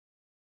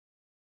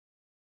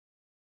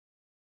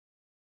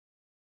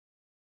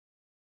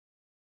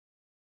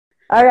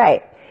All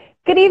right.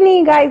 Good evening,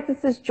 you guys.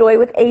 This is Joy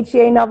with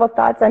AGA Novel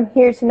Thoughts. I'm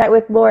here tonight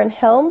with Lauren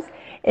Helms,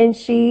 and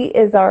she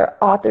is our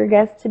author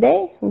guest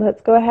today.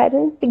 Let's go ahead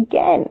and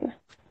begin.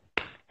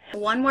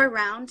 One More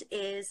Round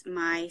is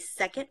my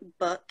second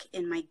book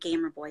in my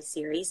Gamer Boy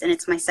series, and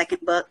it's my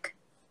second book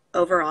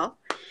overall.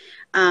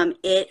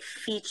 It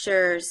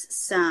features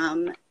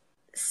some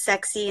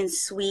sexy and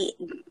sweet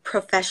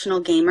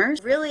professional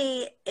gamers.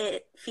 Really,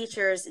 it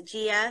features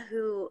Gia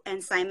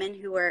and Simon,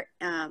 who were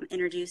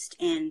introduced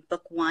in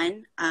book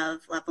 1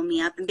 of Level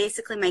Me Up. And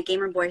basically, my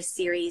Gamer Boy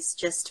series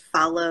just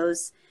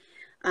follows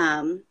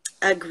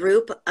a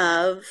group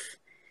of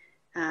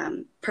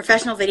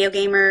professional video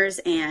gamers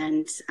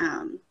and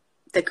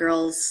the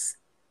girls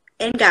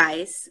and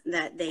guys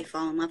that they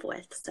fall in love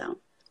with. So,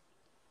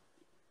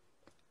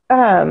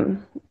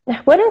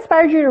 what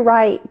inspired you to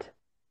write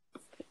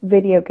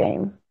video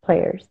game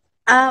players?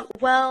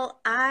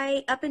 Well,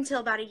 up until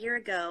about a year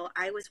ago,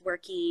 I was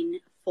working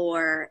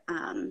for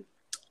an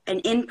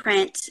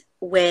imprint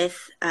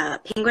with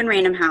Penguin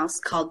Random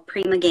House called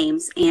Prima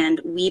Games, and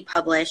we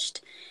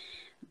published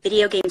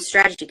video game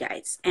strategy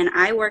guides. And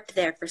I worked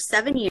there for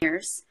 7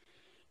 years.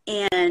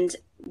 And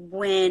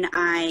when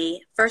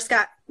I first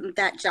got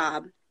that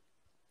job,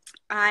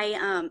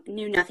 I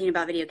knew nothing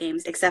about video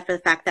games except for the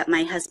fact that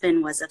my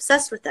husband was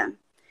obsessed with them.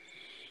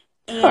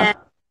 And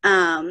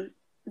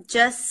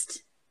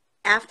just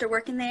after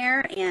working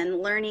there and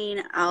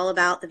learning all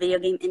about the video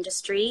game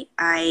industry,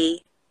 I've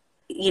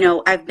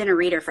been a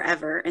reader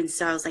forever. And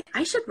so I was like,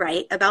 I should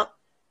write about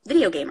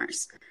video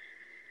gamers.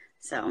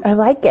 So I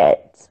like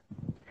it.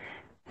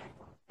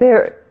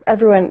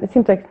 It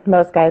seems like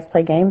most guys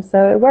play games,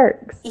 so it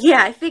works.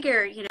 Yeah, I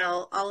figure,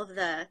 all of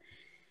the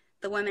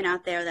women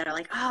out there that are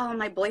like, oh,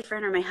 my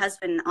boyfriend or my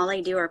husband, all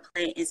I do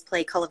is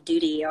play Call of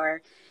Duty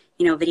or,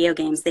 video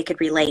games, they could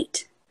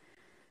relate.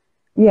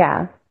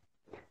 Yeah.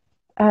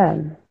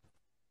 And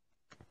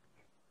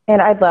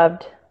I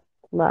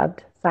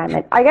loved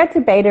Simon. I got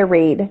to beta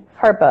read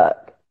her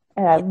book,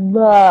 and I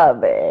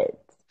love it.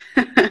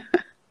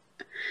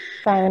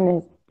 Simon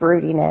and his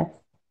broodiness.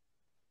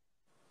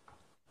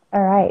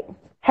 All right.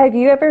 Have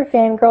you ever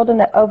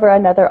fangirled over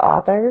another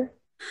author?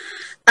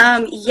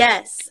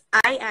 Yes.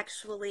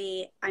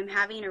 I'm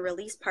having a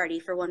release party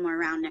for One More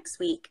Round next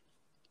week.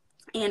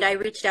 And I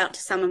reached out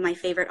to some of my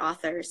favorite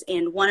authors.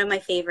 And one of my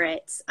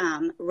favorites,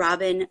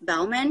 Robin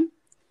Bellman,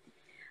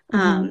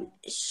 I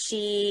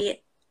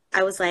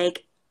was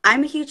like,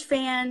 I'm a huge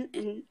fan,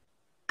 and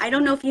I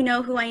don't know if you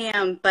know who I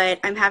am, but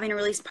I'm having a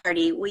release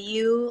party. Will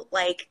you,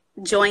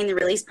 join the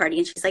release party?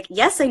 And she's like,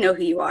 yes, I know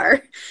who you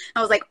are.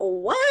 I was like,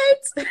 what?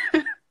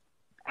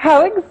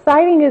 How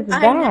exciting is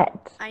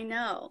that? I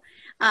know.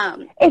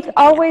 It's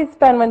always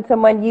fun when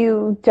someone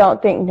you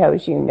don't think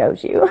knows you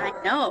knows you. I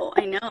know.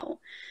 And I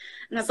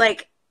was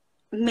like,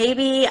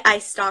 maybe I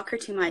stalk her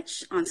too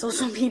much on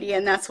social media,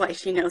 and that's why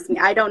she knows me.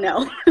 I don't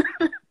know.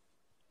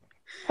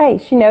 Hey,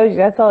 she knows you.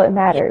 That's all that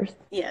matters.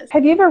 Yes.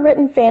 Have you ever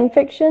written fan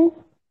fiction?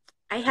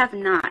 I have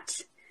not.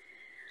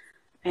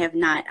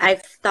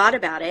 I've thought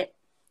about it.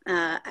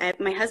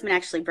 My husband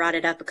actually brought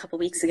it up a couple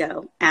weeks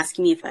ago,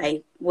 asking me if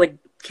I would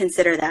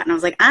consider that, and I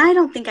was like, I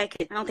don't think I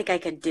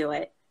could do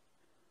it.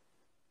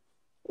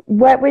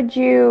 What would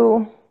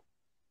you,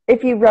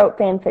 if you wrote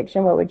fan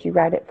fiction, what would you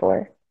write it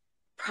for?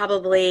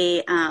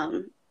 Probably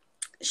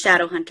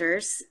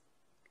Shadowhunters.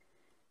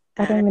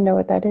 I don't even know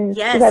what that is.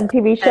 Yes. Is that a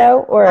TV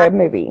show or a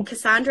movie?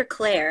 Cassandra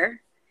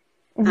Clare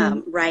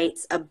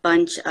writes a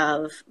bunch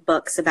of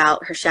books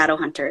about her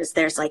Shadowhunters.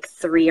 There's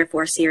 3 or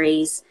 4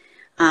 series.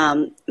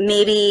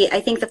 Maybe, I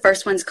think the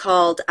first one's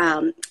called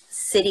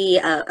City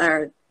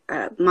or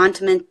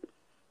Monument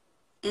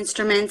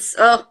Instruments.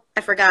 Oh,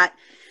 I forgot.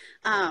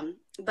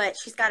 But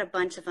she's got a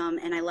bunch of them,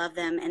 and I love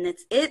them. And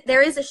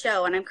there is a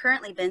show, and I'm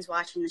currently binge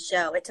watching the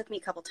show. It took me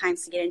a couple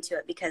times to get into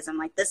it because I'm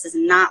like, this is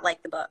not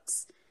like the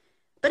books.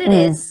 But it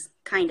is,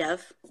 kind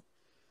of.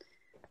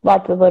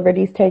 Lots of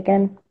liberties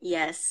taken.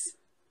 Yes.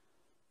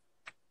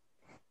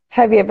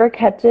 Have you ever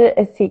kept it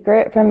a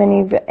secret from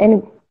any of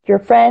your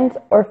friends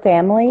or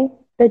family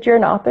that you're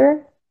an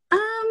author?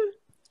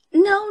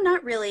 No,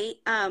 not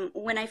really.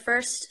 When I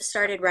first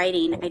started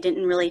writing, I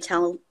didn't really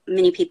tell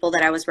many people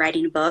that I was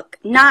writing a book.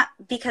 Not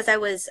because I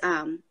was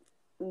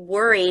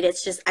worried.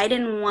 It's just I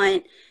didn't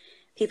want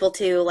people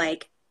to I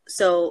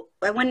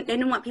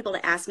didn't want people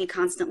to ask me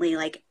constantly,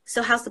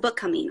 so how's the book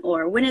coming?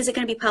 Or when is it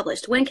going to be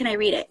published? When can I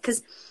read it?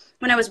 Because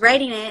when I was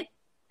writing it,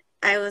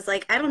 I was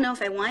like, I don't know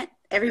if I want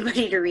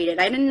everybody to read it.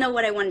 I didn't know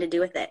what I wanted to do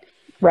with it.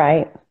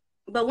 Right.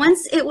 But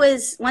once I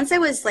was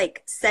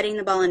setting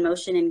the ball in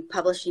motion and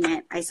publishing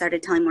it, I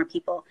started telling more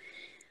people.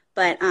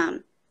 But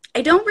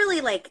I don't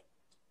really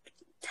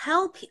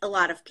tell a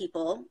lot of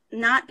people,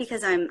 not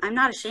because I'm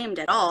not ashamed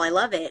at all. I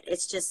love it.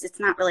 It's just, it's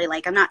not really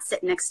I'm not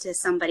sitting next to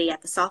somebody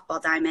at the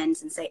softball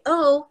diamonds and say,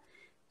 oh,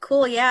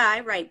 cool. Yeah, I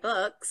write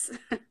books.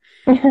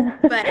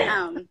 But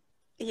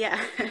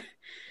yeah.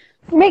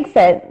 Makes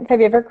sense. Have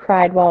you ever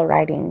cried while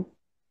writing?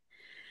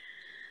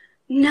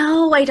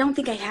 No, I don't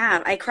think I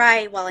have. I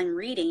cry while I'm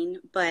reading,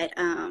 but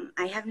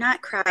I have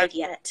not cried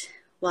yet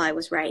while I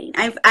was writing.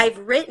 I've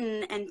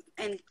written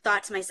and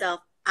thought to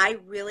myself, I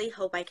really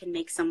hope I can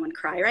make someone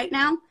cry right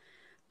now,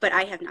 but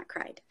I have not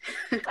cried.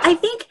 I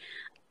think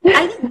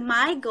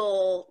my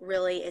goal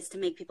really is to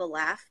make people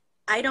laugh.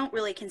 I don't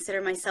really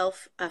consider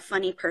myself a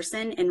funny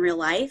person in real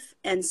life.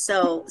 And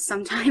so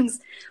sometimes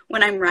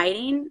when I'm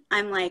writing,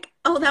 I'm like,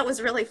 oh, that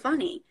was really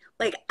funny.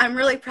 Like, I'm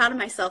really proud of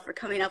myself for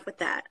coming up with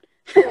that.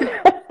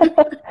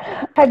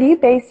 Have you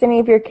based any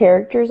of your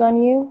characters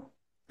on you?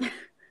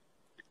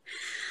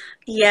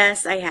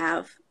 Yes, I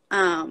have.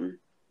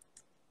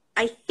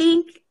 I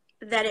think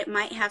that it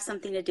might have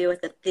something to do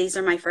with that these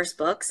are my first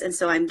books, and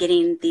so I'm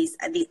getting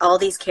all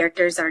these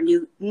characters are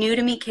new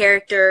to me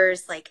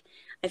characters. Like,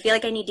 I feel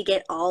like I need to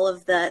get all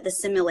of the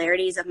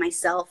similarities of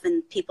myself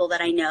and people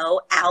that I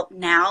know out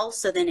now,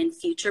 so then in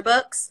future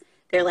books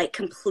they're like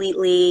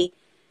completely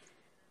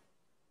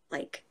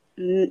like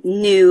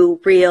new,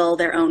 real,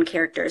 their own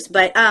characters.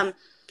 But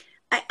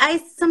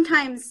I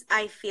sometimes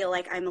I feel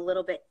like I'm a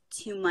little bit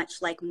too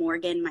much like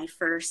Morgan, my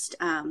first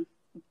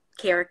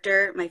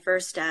character, my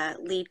first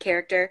lead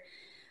character.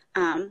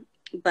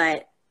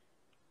 But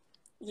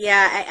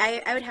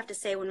yeah, I would have to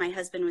say when my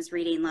husband was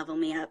reading Level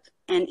Me Up,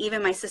 and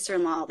even my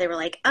sister-in-law, they were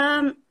like,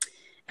 am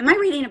I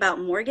reading about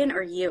Morgan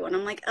or you? And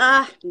I'm like,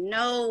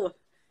 no,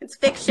 it's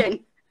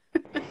fiction.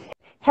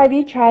 Have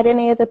you tried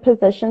any of the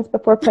positions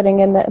before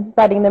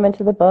writing them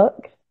into the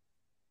book?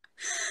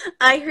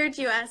 I heard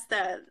you ask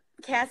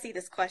Cassie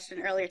this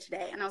question earlier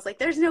today, and I was like,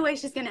 there's no way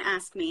she's going to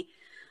ask me.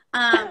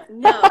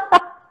 No,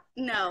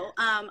 no.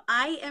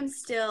 I am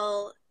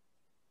still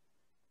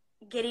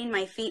getting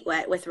my feet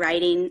wet with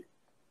writing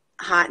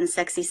hot and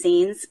sexy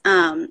scenes.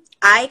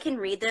 I can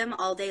read them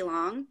all day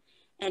long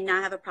and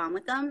not have a problem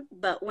with them,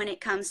 but when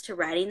it comes to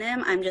writing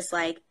them, I'm just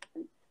like,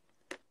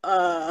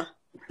 but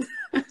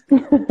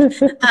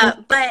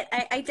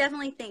I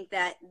definitely think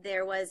that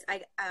there's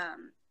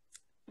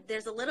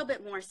a little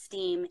bit more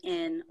steam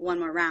in One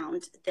More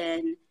Round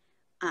than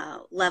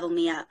Level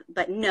Me Up.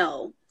 But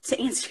no, to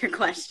answer your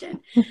question.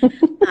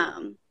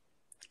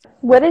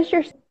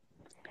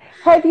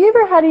 Have you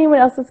ever had anyone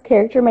else's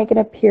character make an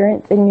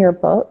appearance in your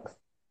books?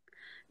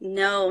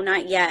 No,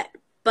 not yet.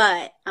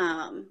 But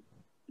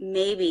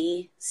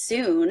maybe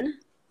soon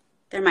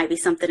there might be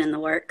something in the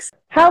works.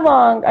 How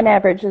long on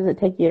average does it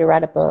take you to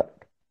write a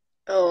book?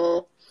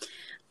 Oh,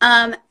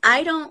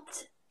 I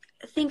don't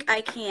think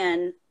I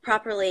can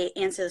properly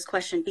answer this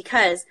question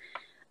because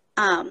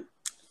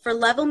for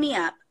Level Me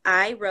Up,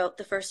 I wrote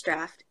the first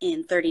draft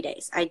in 30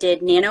 days. I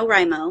did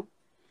NaNoWriMo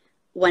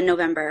 1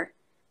 November.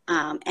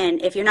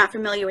 And if you're not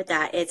familiar with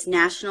that, it's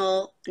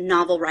National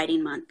Novel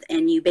Writing Month.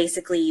 And you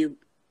basically,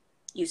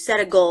 you set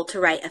a goal to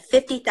write a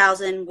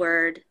 50,000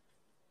 word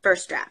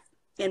first draft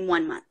in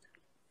 1 month.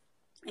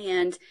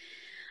 And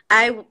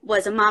I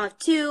was a mom of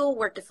 2,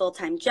 worked a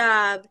full-time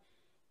job,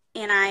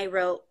 and I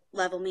wrote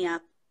Level Me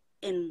Up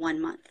in 1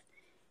 month.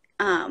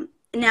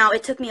 Now,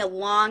 it took me a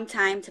long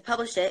time to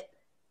publish it,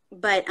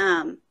 but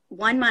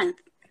 1 month,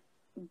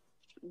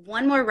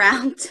 One More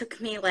Round took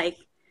me like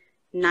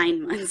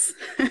 9 months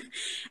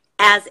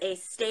as a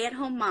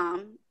stay-at-home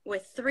mom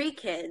with 3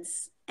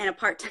 kids and a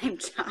part-time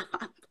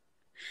job.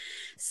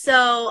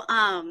 So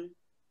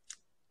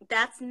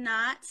that's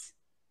not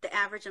the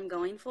average I'm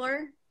going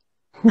for.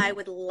 I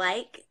would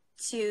like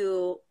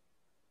to,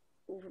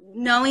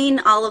 knowing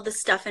all of the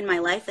stuff in my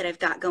life that I've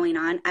got going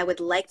on, I would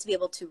like to be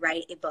able to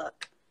write a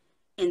book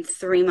in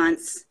 3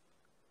 months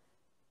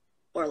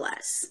or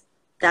less.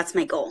 That's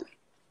my goal.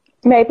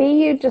 Maybe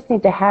you just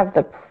need to have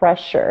the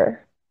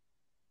pressure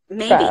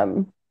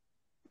from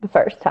the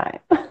first time.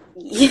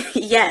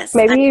 Yes.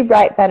 Maybe you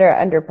write better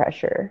under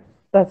pressure.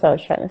 That's what I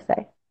was trying to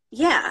say.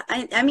 Yeah.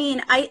 I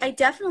mean, I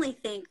definitely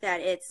think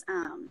that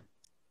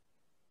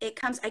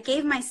I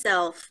gave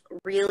myself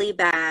really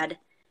bad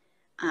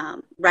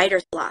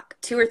writer's block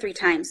 2 or 3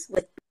 times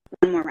with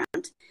One More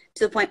Round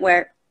to the point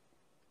where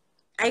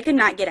I could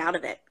not get out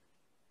of it.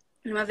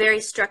 I'm a very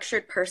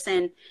structured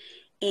person,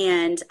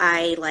 and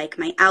I like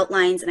my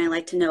outlines, and I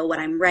like to know what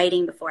I'm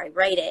writing before I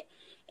write it.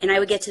 And I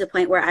would get to the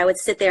point where I would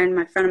sit there in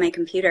front of my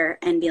computer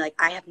and be like,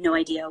 I have no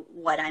idea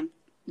what I'm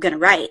going to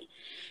write.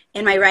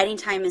 And my writing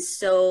time is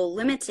so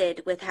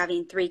limited with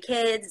having 3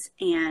 kids,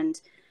 and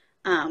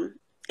my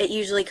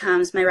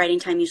writing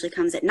time usually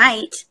comes at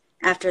night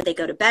after they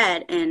go to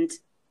bed, and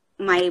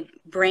my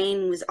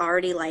brain was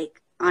already like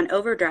on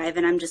overdrive,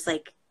 and I'm just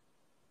like,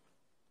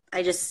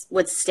 I just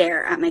would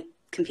stare at my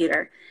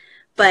computer.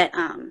 But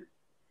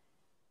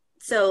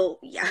so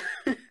yeah.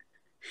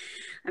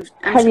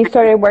 Have you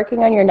started working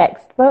on your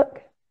next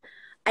book?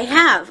 I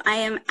have. I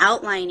am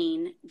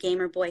outlining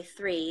Gamer Boy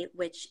 3,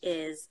 which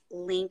is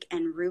Link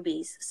and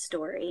Ruby's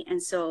story.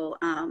 And so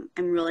I'm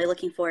really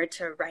looking forward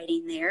to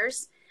writing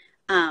theirs.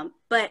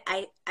 But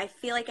I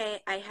feel like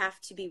I have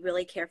to be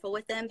really careful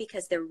with them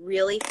because they're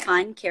really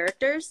fun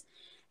characters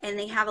and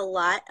they have a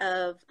lot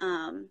of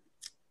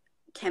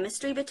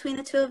chemistry between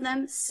the 2 of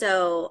them.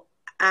 So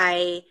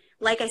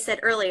like I said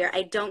earlier,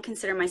 I don't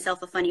consider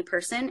myself a funny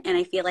person, and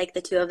I feel like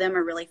the 2 of them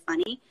are really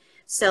funny.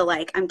 So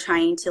like I'm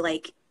trying to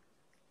like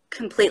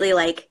completely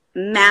like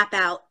map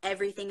out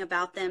everything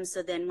about them.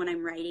 So then when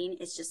I'm writing,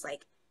 it's just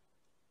like,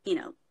 you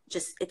know,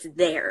 just it's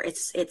there.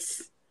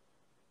 It's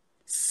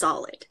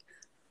solid.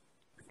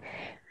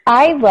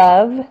 I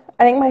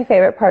think my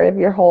favorite part of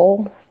your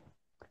whole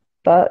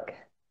book,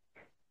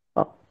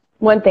 well,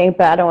 one thing,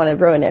 but I don't want to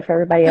ruin it for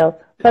everybody else.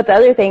 But the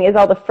other thing is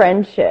all the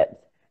friendships.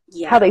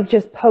 Yeah. How they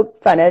just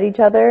poke fun at each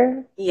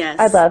other. Yes.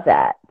 I love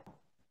that.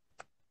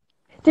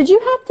 Did you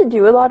have to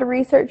do a lot of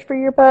research for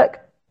your book?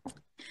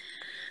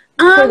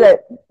 Sorry,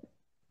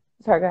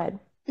 go ahead.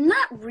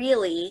 Not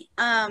really.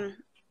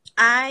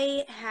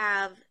 I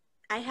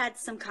had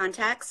some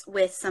contacts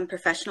with some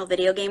professional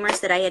video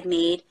gamers that I had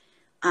made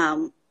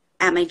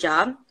at my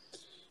job.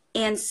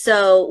 And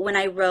so when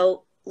I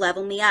wrote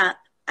Level Me Up,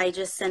 I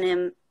just sent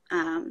him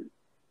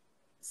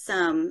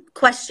some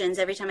questions.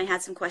 Every time I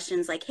had some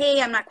questions like,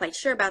 hey, I'm not quite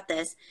sure about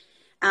this.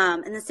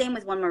 And the same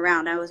with One More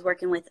Round. I was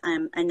working with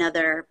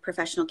another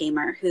professional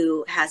gamer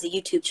who has a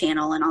YouTube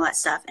channel and all that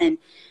stuff. And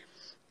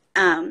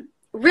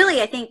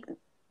really, I think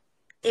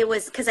it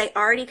was because I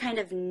already kind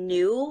of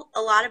knew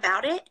a lot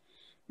about it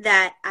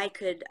that I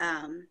could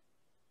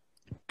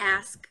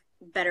ask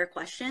better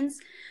questions.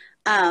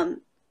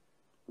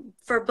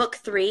 For book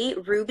 3,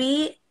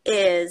 Ruby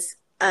is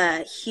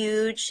a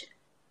huge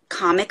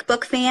comic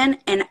book fan,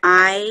 and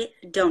I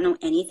don't know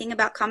anything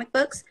about comic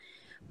books.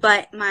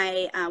 But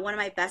my one of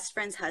my best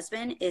friend's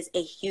husband is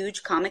a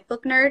huge comic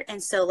book nerd,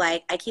 and so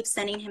like I keep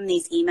sending him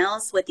these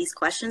emails with these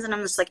questions, and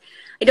I'm just like,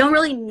 I don't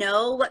really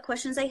know what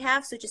questions I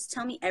have, so just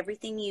tell me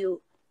everything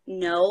you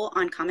know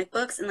on comic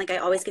books. And like I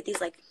always get these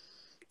like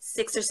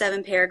 6 or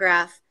 7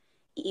 paragraph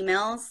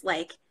emails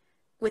like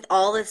with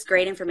all this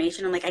great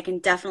information. I'm like, I can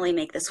definitely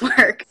make this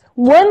work.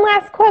 One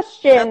last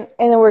question,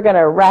 and then we're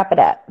gonna wrap it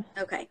up.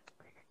 Okay.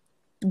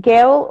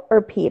 Gail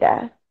or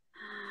PETA?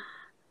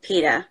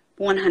 PETA,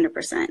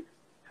 100%.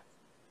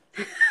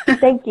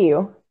 Thank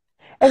you.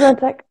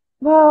 Everyone's like,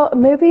 well, a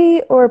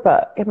movie or a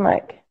book? I'm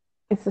like,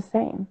 it's the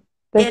same.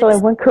 There's only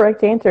one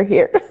correct answer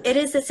here. It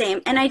is the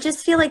same. And I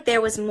just feel like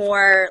there was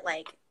more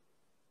like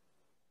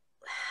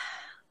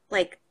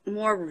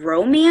more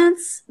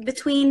romance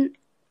between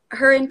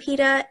her and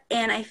PETA.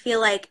 And I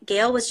feel like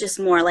Gail was just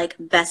more like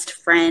best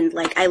friend.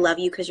 Like, I love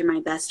you because you're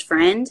my best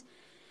friend.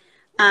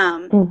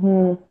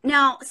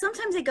 Now,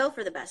 sometimes I go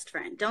for the best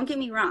friend. Don't get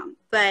me wrong.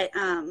 But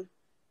I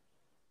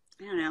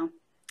don't know.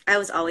 I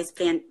was always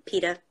fan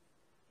PETA.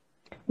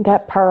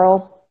 That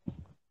Pearl,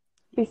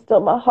 she's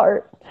still my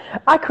heart.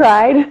 I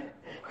cried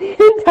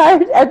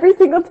every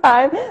single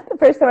time. The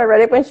first time I read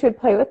it, when she would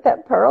play with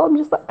that Pearl, I'm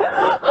just like,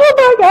 oh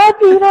my God,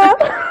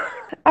 PETA.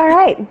 All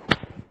right.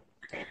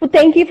 Well,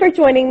 thank you for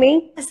joining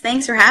me. Yes,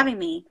 thanks for having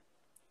me.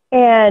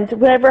 And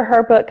whenever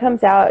her book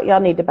comes out,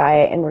 y'all need to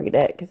buy it and read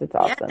it because it's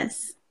awesome.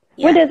 Yes.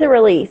 When does it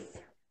release?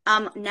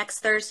 Next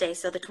Thursday,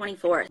 so the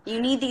 24th.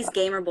 You need these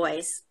gamer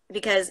boys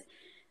because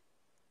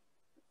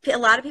a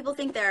lot of people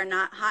think there are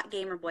not hot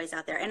gamer boys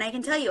out there. And I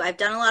can tell you, I've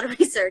done a lot of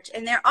research,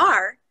 and there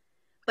are,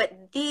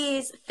 but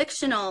these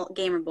fictional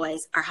gamer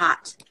boys are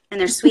hot,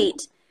 and they're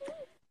sweet,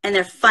 and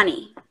they're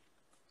funny.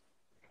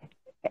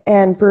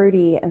 And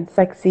broody and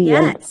sexy.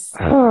 Yes.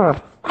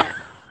 And,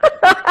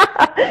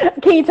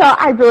 can you tell?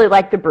 I really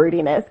like the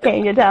broodiness.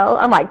 Can you tell?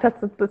 I'm like, that's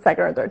the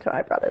second or third time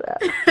I brought it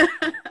up.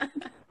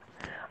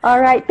 All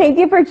right. Thank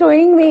you for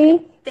joining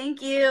me.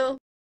 Thank you.